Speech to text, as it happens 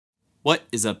What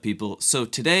is up, people? So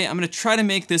today I'm going to try to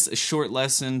make this a short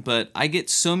lesson, but I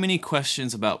get so many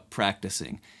questions about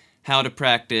practicing. How to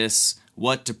practice,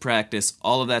 what to practice,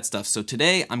 all of that stuff. So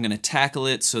today I'm going to tackle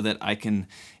it so that I can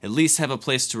at least have a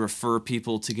place to refer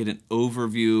people to get an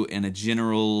overview and a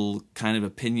general kind of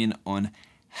opinion on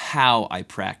how I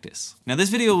practice. Now this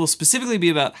video will specifically be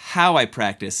about how I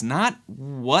practice, not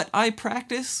what I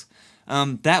practice.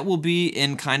 That will be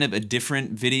in kind of a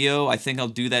different video. I think I'll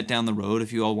do that down the road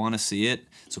if you all want to see it.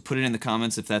 So put it in the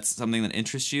comments if that's something that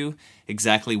interests you,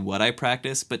 exactly what I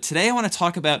practice. But today I want to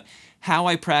talk about how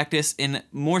I practice and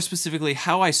more specifically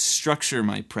how I structure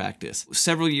my practice.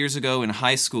 Several years ago in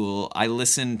high school, I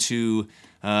listened to,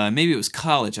 maybe it was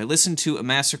college, I listened to a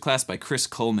masterclass by Chris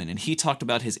Coleman, and he talked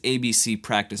about his ABC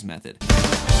practice method.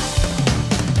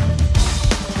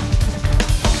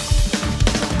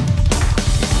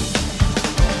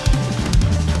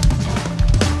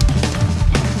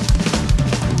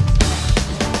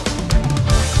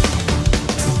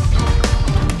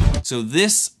 So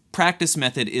this practice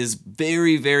method is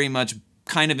very much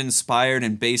kind of inspired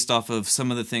and based off of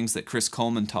some of the things that Chris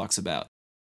Coleman talks about.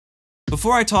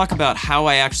 Before I talk about how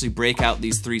I actually break out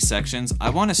these three sections, I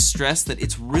want to stress that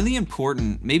it's really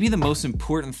important, maybe the most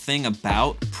important thing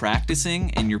about practicing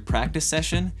in your practice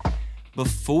session.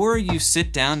 Before you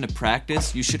sit down to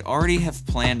practice, you should already have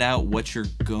planned out what you're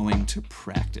going to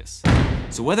practice.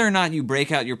 So whether or not you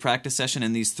break out your practice session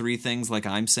in these three things like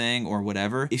I'm saying or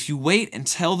whatever, if you wait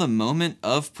until the moment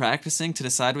of practicing to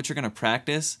decide what you're going to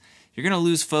practice, you're going to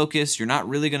lose focus. You're not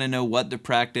really going to know what to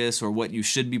practice or what you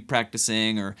should be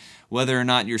practicing or whether or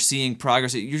not you're seeing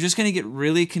progress. You're just going to get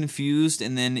really confused,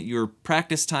 and then your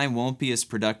practice time won't be as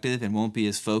productive and won't be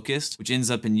as focused, which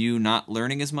ends up in you not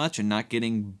learning as much and not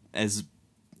getting as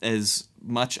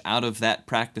much out of that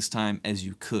practice time as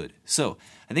you could. So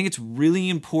I think it's really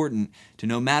important to,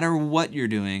 no matter what you're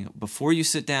doing, before you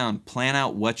sit down, plan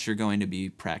out what you're going to be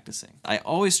practicing. I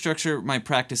always structure my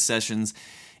practice sessions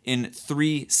in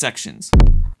 3 sections.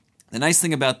 The nice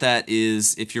thing about that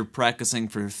is if you're practicing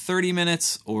for 30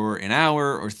 minutes or an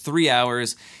hour or 3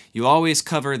 hours, you always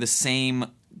cover the same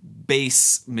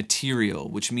base material,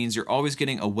 which means you're always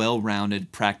getting a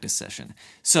well-rounded practice session.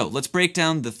 So let's break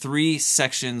down the 3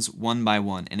 sections one by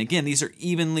one. And again, these are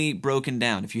evenly broken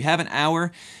down. If you have an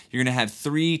hour, you're going to have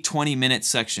 3 20-minute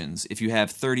sections. If you have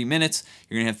 30 minutes,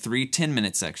 you're going to have 3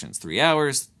 10-minute sections. 3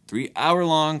 hours, 3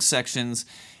 hour-long sections.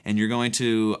 And you're going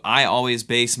to, I always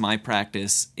base my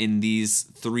practice in these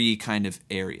 3 kind of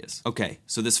areas. Okay,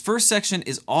 so this first section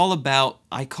is all about,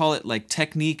 I call it like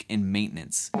technique and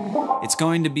maintenance. It's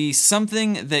going to be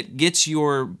something that gets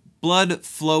your blood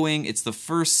flowing. It's the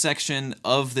first section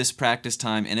of this practice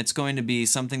time, and it's going to be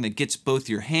something that gets both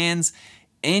your hands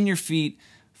and your feet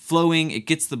flowing. It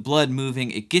gets the blood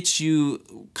moving. It gets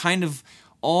you kind of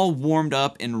all warmed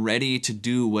up and ready to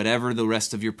do whatever the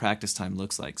rest of your practice time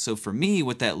looks like. So for me,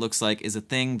 what that looks like is a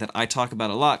thing that I talk about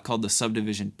a lot called the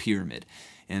subdivision pyramid.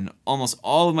 And almost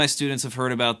all of my students have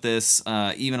heard about this,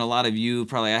 even a lot of you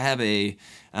probably. I have a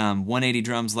 180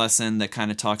 drums lesson that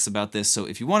kind of talks about this. So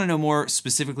if you want to know more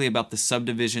specifically about the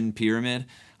subdivision pyramid,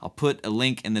 I'll put a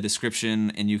link in the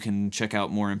description and you can check out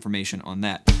more information on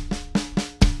that.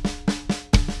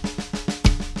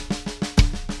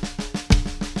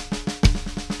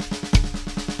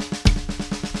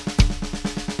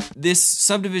 This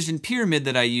subdivision pyramid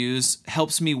that I use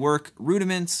helps me work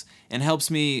rudiments and helps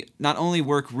me not only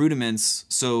work rudiments,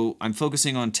 so I'm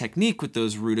focusing on technique with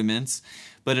those rudiments,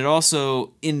 but it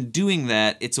also, in doing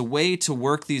that, it's a way to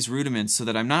work these rudiments so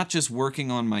that I'm not just working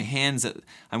on my hands,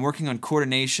 I'm working on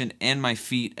coordination and my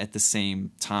feet at the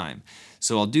same time.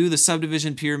 So I'll do the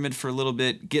subdivision pyramid for a little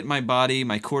bit, get my body,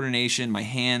 my coordination, my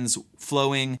hands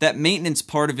flowing. That maintenance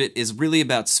part of it is really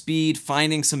about speed,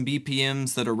 finding some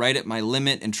BPMs that are right at my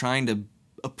limit and trying to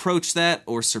approach that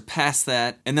or surpass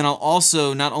that. And then I'll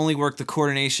also not only work the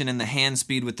coordination and the hand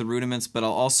speed with the rudiments, but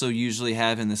I'll also usually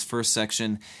have in this first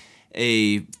section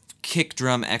a kick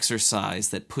drum exercise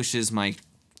that pushes my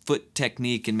foot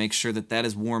technique and make sure that that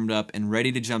is warmed up and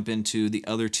ready to jump into the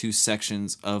other 2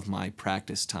 sections of my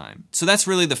practice time. So that's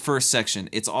really the first section.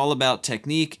 It's all about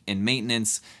technique and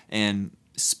maintenance and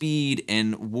speed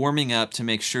and warming up to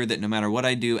make sure that no matter what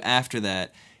I do after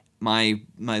that,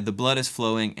 the blood is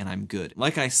flowing and I'm good.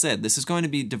 Like I said, this is going to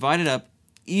be divided up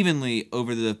evenly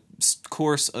over the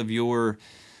course of your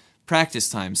practice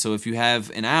time. So if you have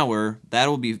an hour,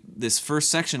 this first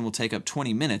section will take up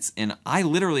 20 minutes, and I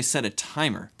literally set a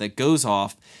timer that goes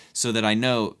off so that I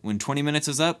know when 20 minutes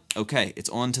is up, okay, it's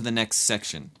on to the next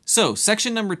section. So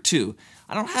section number 2,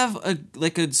 I don't have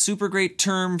a super great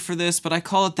term for this, but I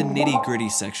call it the nitty-gritty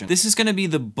section. This is going to be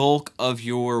the bulk of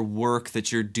your work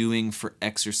that you're doing for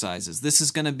exercises. This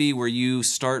is going to be where you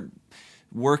start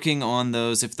working on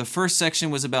those. If the first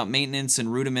section was about maintenance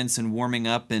and rudiments and warming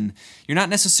up, and you're not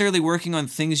necessarily working on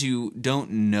things you don't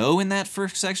know in that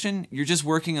first section, you're just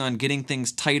working on getting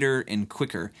things tighter and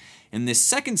quicker. In this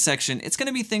second section, it's going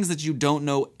to be things that you don't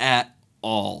know at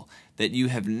all, that you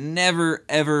have never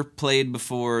ever played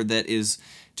before, that is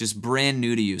just brand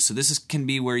new to you. So this can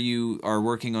be where you are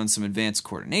working on some advanced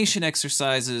coordination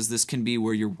exercises. This can be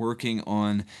where you're working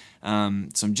on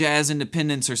some jazz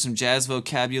independence or some jazz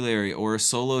vocabulary or a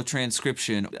solo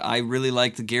transcription. I really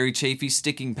like the Gary Chafee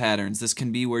sticking patterns. This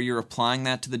can be where you're applying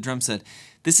that to the drum set.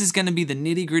 This is going to be the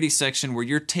nitty-gritty section where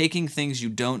you're taking things you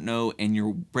don't know and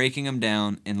you're breaking them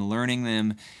down and learning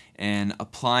them and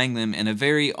applying them in a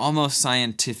very almost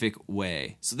scientific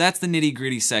way. So that's the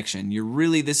nitty-gritty section.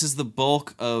 This is the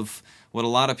bulk of what a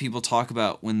lot of people talk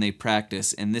about when they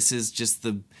practice, and this is just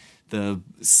the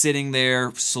sitting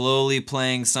there slowly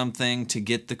playing something to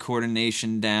get the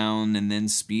coordination down and then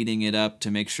speeding it up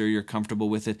to make sure you're comfortable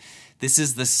with it. This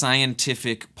is the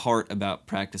scientific part about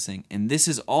practicing, and this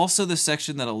is also the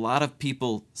section that a lot of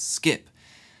people skip.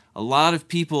 A lot of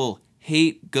people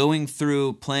hate going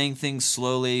through, playing things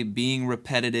slowly, being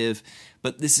repetitive,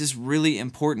 but this is really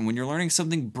important when you're learning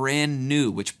something brand new,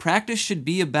 which practice should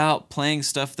be about playing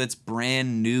stuff that's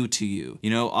brand new to you. You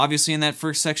know, obviously in that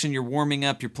first section you're warming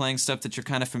up, you're playing stuff that you're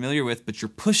kind of familiar with, but you're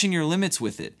pushing your limits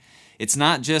with it. It's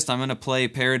not just, I'm going to play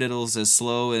paradiddles as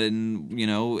slow and, you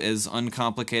know, as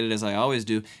uncomplicated as I always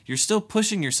do. You're still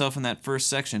pushing yourself in that first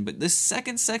section, but this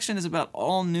second section is about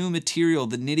all new material,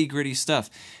 the nitty-gritty stuff.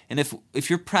 And if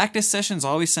your practice sessions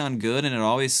always sound good and you're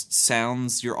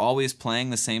always playing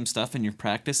the same stuff in your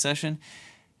practice session,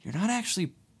 you're not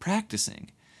actually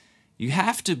practicing. You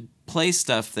have to play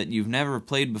stuff that you've never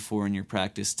played before in your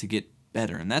practice to get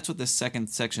better, and that's what this second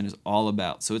section is all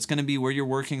about. So it's going to be where you're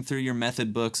working through your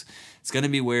method books. It's going to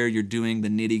be where you're doing the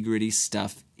nitty-gritty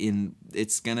stuff.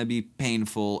 It's going to be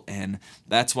painful, and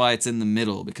that's why it's in the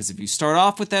middle, because if you start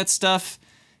off with that stuff,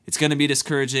 it's going to be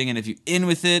discouraging, and if you end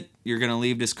with it, you're going to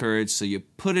leave discouraged. So you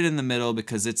put it in the middle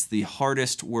because it's the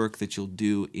hardest work that you'll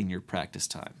do in your practice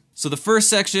time. So the first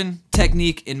section,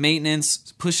 technique and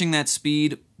maintenance, pushing that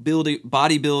speed,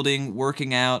 bodybuilding,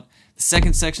 working out. The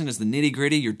second section is the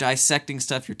nitty-gritty. You're dissecting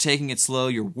stuff, you're taking it slow,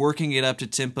 you're working it up to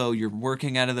tempo, you're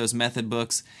working out of those method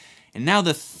books. And now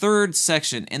the third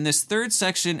section, and this third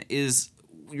section is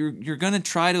you're going to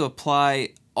try to apply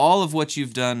all of what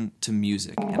you've done to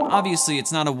music. And obviously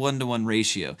it's not a one-to-one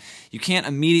ratio. You can't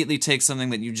immediately take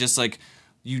something that you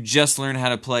just learned how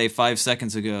to play 5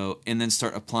 seconds ago and then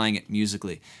start applying it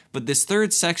musically. But this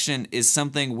third section is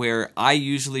something where I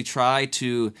usually try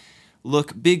to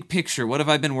look big picture, what have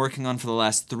I been working on for the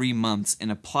last 3 months,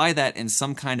 and apply that in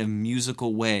some kind of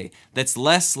musical way. That's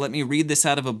less, let me read this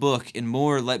out of a book, and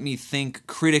more, let me think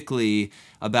critically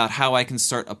about how I can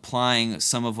start applying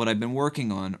some of what I've been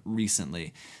working on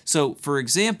recently. So, for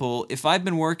example, if I've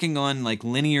been working on like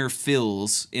linear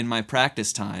fills in my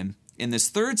practice time, in this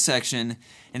third section,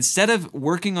 instead of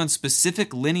working on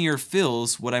specific linear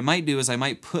fills, what I might do is I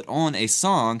might put on a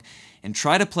song and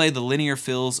try to play the linear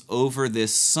fills over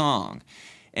this song.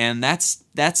 And that's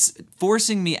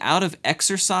forcing me out of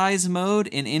exercise mode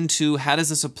and into how does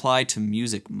this apply to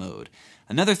music mode.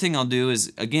 Another thing I'll do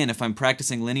is, again, if I'm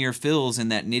practicing linear fills in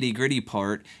that nitty-gritty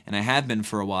part, and I have been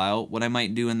for a while, what I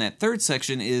might do in that third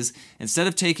section is, instead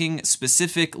of taking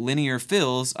specific linear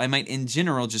fills, I might in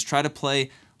general just try to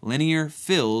play linear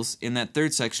fills in that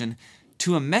third section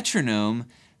to a metronome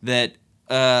that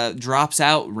drops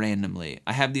out randomly.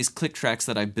 I have these click tracks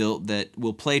that I built that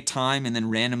will play time and then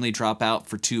randomly drop out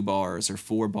for 2 bars or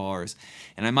 4 bars.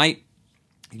 And I might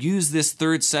use this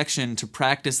third section to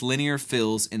practice linear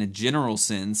fills in a general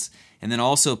sense, and then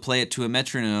also play it to a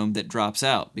metronome that drops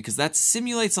out, because that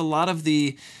simulates a lot of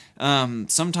the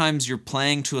sometimes you're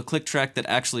playing to a click track that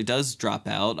actually does drop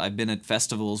out. I've been at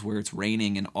festivals where it's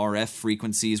raining and RF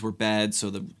frequencies were bad, so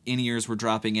the in-ears were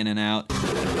dropping in and out.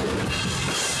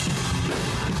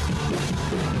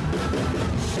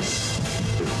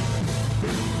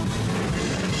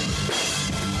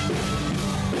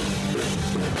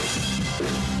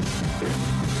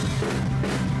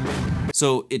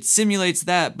 So it simulates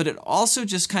that, but it also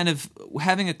just kind of,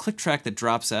 having a click track that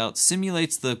drops out,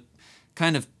 simulates the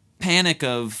kind of panic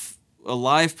of a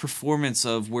live performance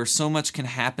of where so much can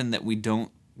happen that we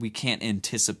don't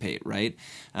anticipate, right?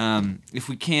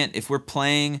 If we're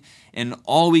playing and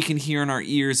all we can hear in our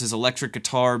ears is electric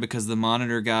guitar because the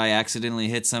monitor guy accidentally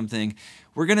hit something,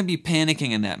 we're going to be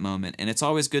panicking in that moment. And it's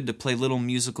always good to play little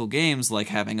musical games like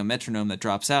having a metronome that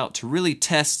drops out to really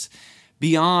test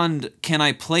beyond, can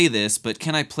I play this, but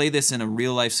can I play this in a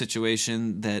real life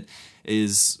situation that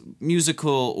is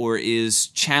musical or is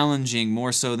challenging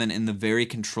more so than in the very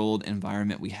controlled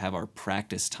environment we have our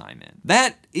practice time in.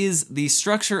 That is the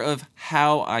structure of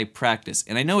how I practice.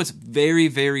 And I know it's very,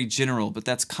 very general, but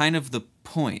that's kind of the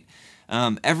point.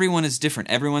 Everyone is different.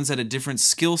 Everyone's at a different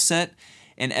skill set,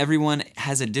 and everyone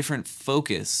has a different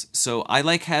focus. So I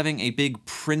like having a big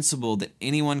principle that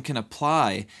anyone can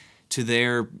apply to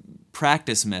their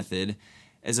practice method,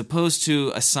 as opposed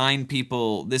to assign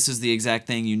people, this is the exact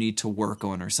thing you need to work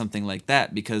on or something like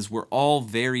that, because we're all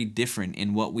very different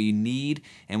in what we need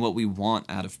and what we want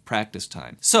out of practice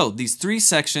time. So these 3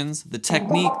 sections, the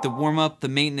technique, the warm-up, the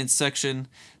maintenance section,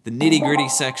 the nitty-gritty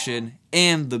section,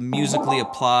 and the musically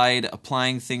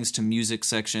applying things to music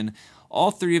section,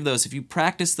 all 3 of those, if you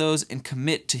practice those and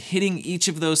commit to hitting each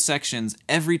of those sections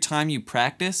every time you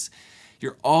practice,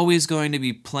 you're always going to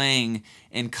be playing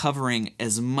and covering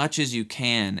as much as you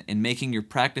can and making your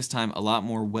practice time a lot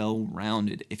more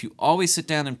well-rounded. If you always sit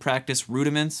down and practice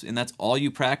rudiments and that's all you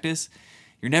practice,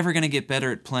 you're never going to get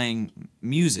better at playing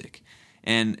music.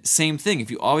 And same thing,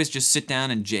 if you always just sit down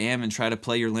and jam and try to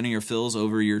play your linear fills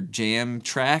over your jam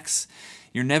tracks,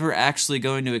 you're never actually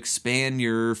going to expand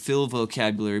your fill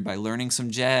vocabulary by learning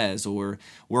some jazz or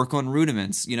work on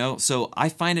rudiments, you know? So I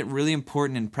find it really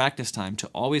important in practice time to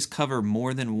always cover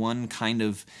more than one kind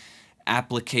of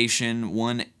application,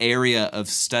 one area of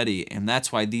study, and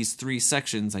that's why these 3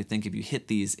 sections, I think if you hit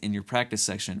these in your practice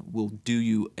section, will do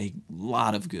you a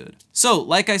lot of good. So,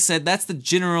 like I said, that's the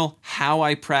general how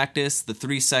I practice, the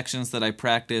 3 sections that I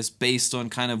practice based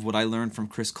on kind of what I learned from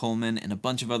Chris Coleman and a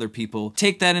bunch of other people.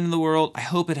 Take that into the world. I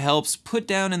hope it helps. Put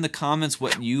down in the comments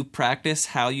what you practice,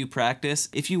 how you practice.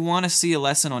 If you want to see a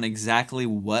lesson on exactly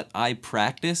what I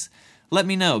practice, let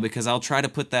me know, because I'll try to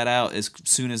put that out as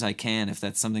soon as I can if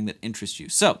that's something that interests you.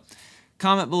 So,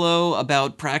 comment below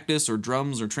about practice or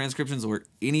drums or transcriptions or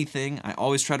anything. I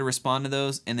always try to respond to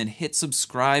those. And then hit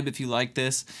subscribe if you like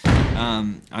this.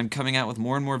 I'm coming out with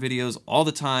more and more videos all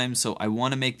the time, so I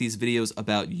want to make these videos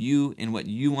about you and what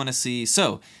you want to see.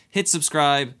 So, hit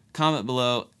subscribe, comment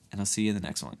below, and I'll see you in the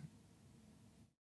next one.